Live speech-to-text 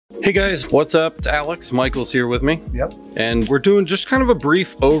Hey guys, what's up? It's Alex. Michael's here with me. Yep. And we're doing just kind of a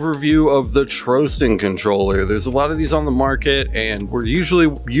brief overview of the Trocen controller. There's a lot of these on the market, and we're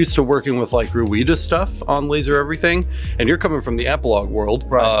usually used to working with like Ruida stuff on Laser Everything, and you're coming from the Epilogue world.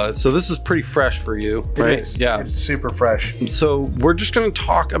 Right. So this is pretty fresh for you, right? It is. Yeah. It's super fresh. So we're just going to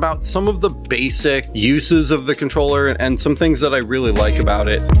talk about some of the basic uses of the controller and some things that I really like about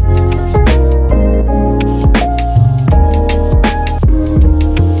it.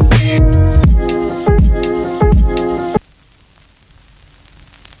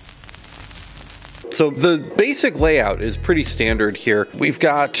 So the basic layout is pretty standard here. We've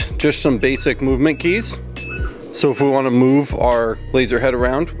got just some basic movement keys. So if we want to move our laser head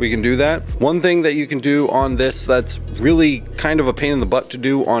around, we can do that. One thing that you can do on this that's really kind of a pain in the butt to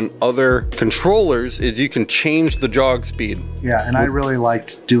do on other controllers is you can change the jog speed. Yeah, and I really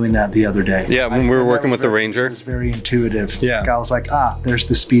liked doing that the other day. Yeah, when we were working with the Ranger. It was very intuitive. Yeah. I was like, there's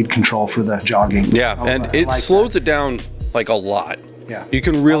the speed control for the jogging. Yeah, and it slows it down like a lot. Yeah. You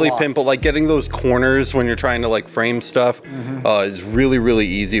can really pinpoint, like getting those corners when you're trying to like frame stuff is really, really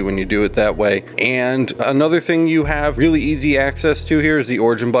easy when you do it that way. And another thing you have really easy access to here is the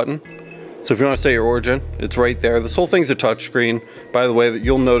origin button. So if you want to set your origin, it's right there. This whole thing's a touch screen. By the way, that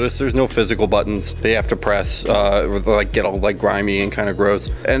you'll notice there's no physical buttons they have to press, or like get all like grimy and kind of gross.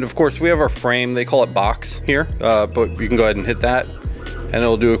 And of course we have our frame, they call it box here, but you can go ahead and hit that and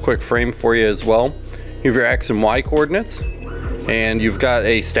it'll do a quick frame for you as well. You have your X and Y coordinates. And you've got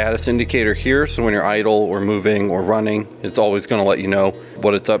a status indicator here, so when you're idle or moving or running, it's always going to let you know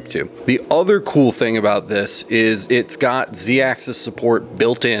what it's up to. The other cool thing about this is it's got Z-axis support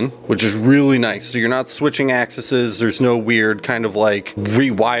built in, which is really nice. So you're not switching axes, there's no weird kind of like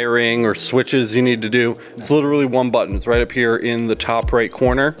rewiring or switches you need to do. It's literally one button. It's right up here in the top right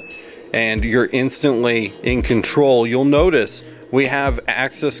corner, and you're instantly in control. You'll notice we have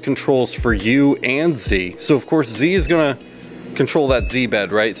axis controls for U and Z. So of course Z is going to control that Z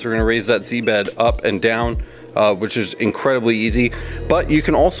bed, right? So we're going to raise that Z bed up and down, which is incredibly easy. But you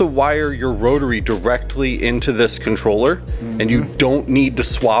can also wire your rotary directly into this controller, and you don't need to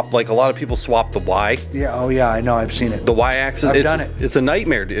swap. Like a lot of people swap the Y. Yeah. Oh yeah, I know. I've seen it. The Y axis. I've done it. It's a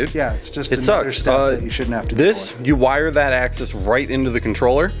nightmare, dude. Yeah, it's just another step that you shouldn't have to do. This, you wire that axis right into the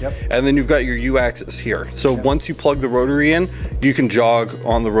controller, and then you've got your U axis here. So once you plug the rotary in, you can jog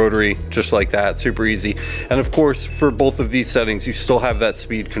on the rotary just like that, super easy. And of course, for both of these settings, you still have that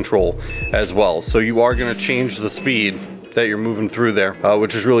speed control as well. So you are going to change the speed that you're moving through there,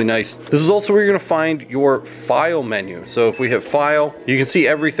 which is really nice. This is also where you're going to find your file menu. So if we hit file, you can see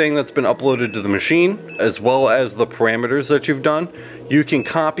everything that's been uploaded to the machine, as well as the parameters that you've done. You can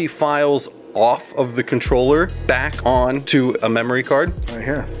copy files off of the controller back on to a memory card. Right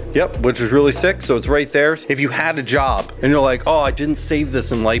here. Yep, which is really sick. So it's right there. If you had a job and you're like, oh, I didn't save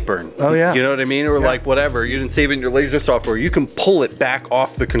this in Lightburn. Oh yeah. You know what I mean? Or like whatever, you didn't save it in your laser software. You can pull it back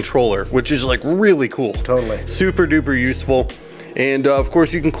off the controller, which is like really cool. Totally. Super duper useful. And of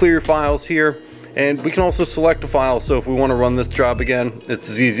course you can clear your files here. And we can also select a file. So if we want to run this job again, it's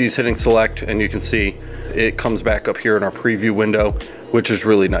as easy as hitting select, and you can see it comes back up here in our preview window, which is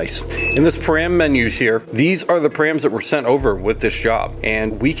really nice. In this param menu here, these are the params that were sent over with this job,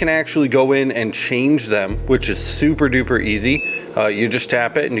 and we can actually go in and change them, which is super duper easy. You just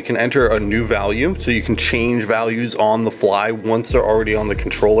tap it and you can enter a new value, so you can change values on the fly once they're already on the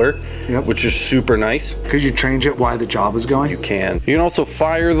controller, which is super nice. Could you change it while the job is going? You can. You can also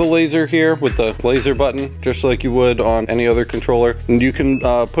fire the laser here with the laser button, just like you would on any other controller. And you can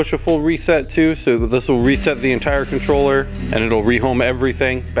push a full reset too, so this will reset the entire controller and it'll rehome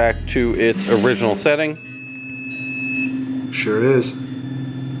everything back to its original setting. Sure it is.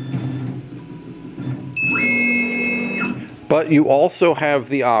 But you also have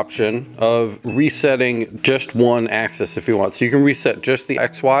the option of resetting just one axis if you want. So you can reset just the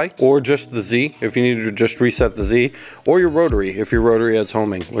XY or just the Z if you need to just reset the Z, or your rotary if your rotary has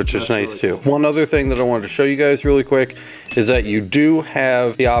homing, which is nice too. One other thing that I wanted to show you guys really quick is that you do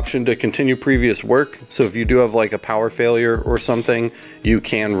have the option to continue previous work. So if you do have like a power failure or something, you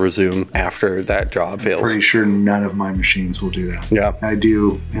can resume after that job fails. Pretty sure none of my machines will do that. Yeah. I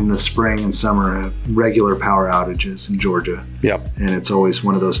do in the spring and summer have regular power outages in Georgia. Yep. And it's always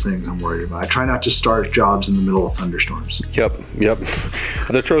one of those things I'm worried about. I try not to start jobs in the middle of thunderstorms. Yep.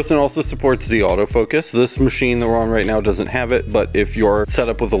 The Trocen also supports the autofocus. This machine that we're on right now doesn't have it, but if you're set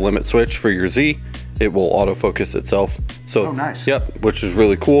up with a limit switch for your Z, it will autofocus itself. So, oh, nice. Yep, which is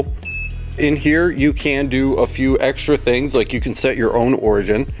really cool. In here, you can do a few extra things, like you can set your own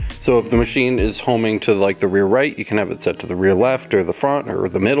origin. So if the machine is homing to like the rear right, you can have it set to the rear left or the front or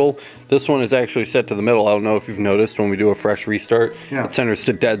the middle. This one is actually set to the middle. I don't know if you've noticed when we do a fresh restart, it centers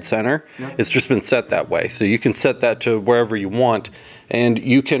to dead center. It's just been set that way. So you can set that to wherever you want. And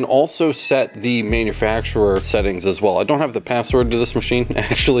you can also set the manufacturer settings as well. I don't have the password to this machine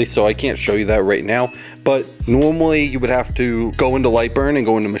actually, so I can't show you that right now. But normally you would have to go into Lightburn and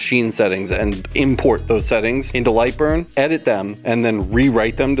go into machine settings and import those settings into Lightburn, edit them, and then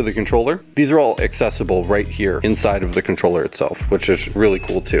rewrite them to the controller. These are all accessible right here inside of the controller itself, which is really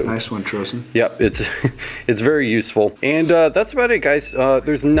cool too. Nice one, Trocen. Yep, it's very useful. And that's about it, guys.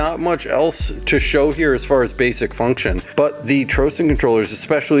 There's not much else to show here as far as basic function, but the Trocen controllers,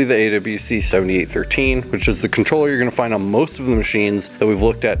 especially the AWC7813, which is the controller you're gonna find on most of the machines that we've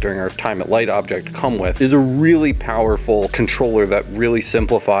looked at during our time at LightObject come with, is a really powerful controller that really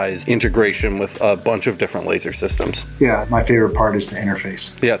simplifies integration with a bunch of different laser systems. Yeah, my favorite part is the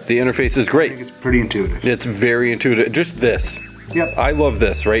interface. Yeah, the interface is great. I think it's pretty intuitive. It's very intuitive. Just this. Yep. I love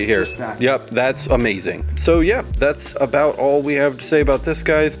this right here. Yep, that's amazing. So yeah, that's about all we have to say about this,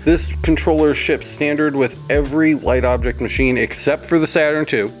 guys. This controller ships standard with every LightObject machine except for the Saturn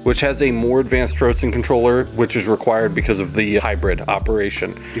II, which has a more advanced Trocen controller, which is required because of the hybrid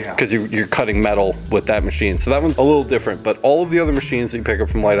operation. Yeah. Because you're cutting metal with that machine. So that one's a little different, but all of the other machines that you pick up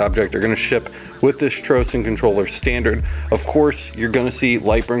from LightObject are gonna ship with this Trocen controller standard. Of course, you're gonna see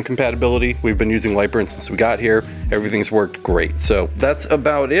Lightburn compatibility. We've been using Lightburn since we got here. Everything's worked great. So that's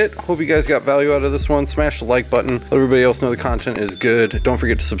about it. Hope you guys got value out of this one. Smash the like button. Let everybody else know the content is good. Don't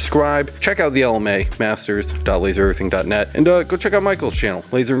forget to subscribe. Check out the LMA, masters.lasereverything.net, and go check out Michael's channel,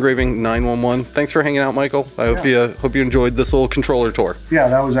 Laser Engraving 911. Thanks for hanging out, Michael. I hope you enjoyed this little controller tour. Yeah,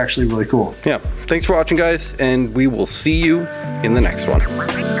 that was actually really cool. Yeah. Thanks for watching, guys, and we will see you in the next one.